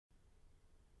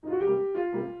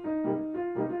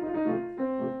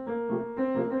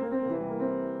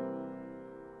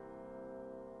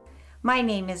My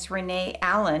name is Renee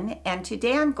Allen, and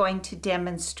today I'm going to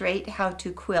demonstrate how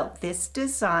to quilt this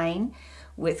design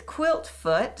with quilt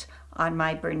foot on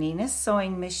my Bernina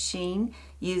sewing machine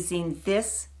using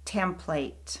this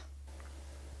template.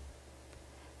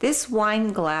 This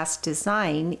wine glass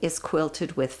design is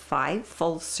quilted with 5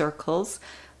 full circles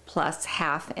plus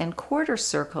half and quarter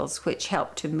circles, which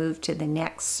help to move to the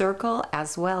next circle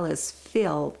as well as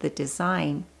fill the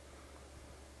design.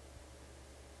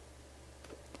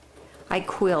 I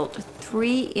quilt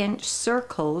 3-inch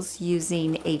circles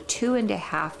using a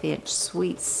 2.5-inch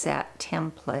sweet set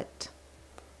template.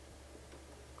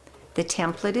 The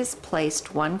template is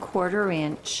placed 1/4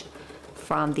 inch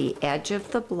from the edge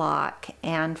of the block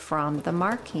and from the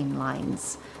marking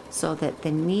lines so that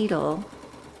the needle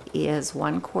is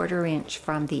 1/4 inch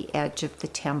from the edge of the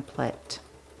template.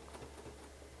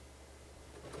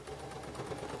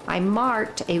 I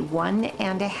marked a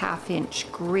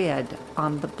 1.5-inch grid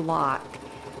on the block,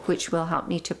 which will help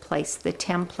me to place the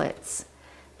templates.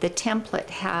 The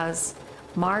template has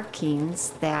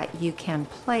markings that you can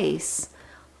place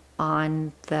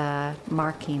on the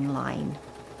marking line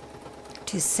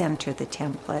to center the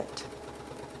template.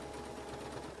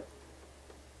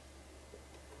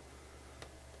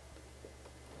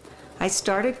 I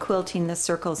started quilting the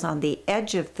circles on the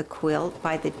edge of the quilt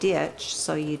by the ditch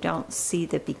so you don't see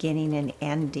the beginning and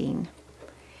ending.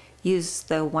 Use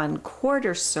the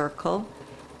 1/4 circle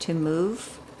to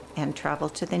move and travel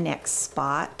to the next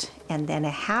spot, and then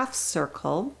a half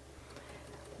circle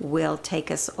will take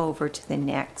us over to the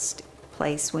next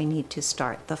place we need to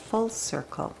start the full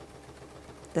circle,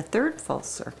 the 3rd full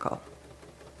circle.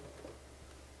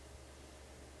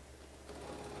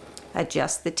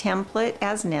 Adjust the template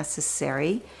as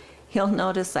necessary. You'll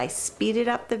notice I speeded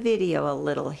up the video a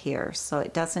little here so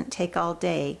it doesn't take all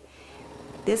day.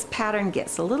 This pattern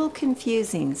gets a little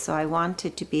confusing, so I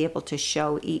wanted to be able to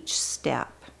show each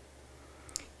step.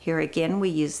 Here again we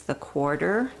use the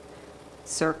 1/4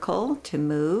 circle to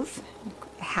move,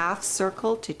 half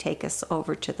circle to take us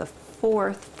over to the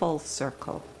 4th full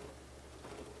circle.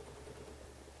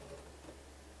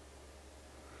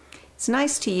 It's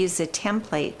nice to use a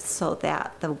template so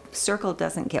that the circle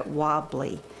doesn't get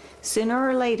wobbly. Sooner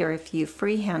or later, if you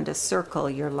freehand a circle,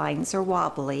 your lines are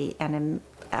wobbly, and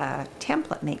a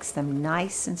template makes them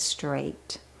nice and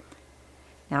straight.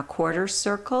 Now 1/4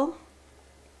 circle.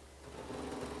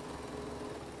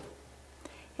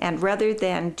 And rather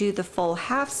than do the full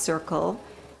half circle,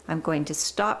 I'm going to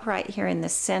stop right here in the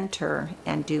center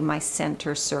and do my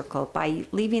center circle. By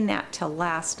leaving that till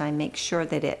last, I make sure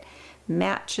that it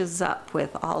matches up with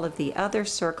all of the other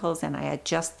circles, and I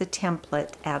adjust the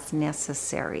template as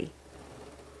necessary.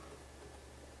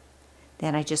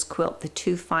 Then I just quilt the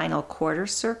 2 final 1/4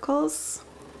 circles,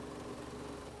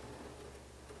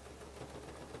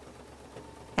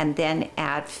 and then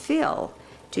add fill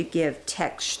to give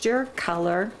texture,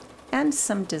 color, and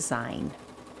some design.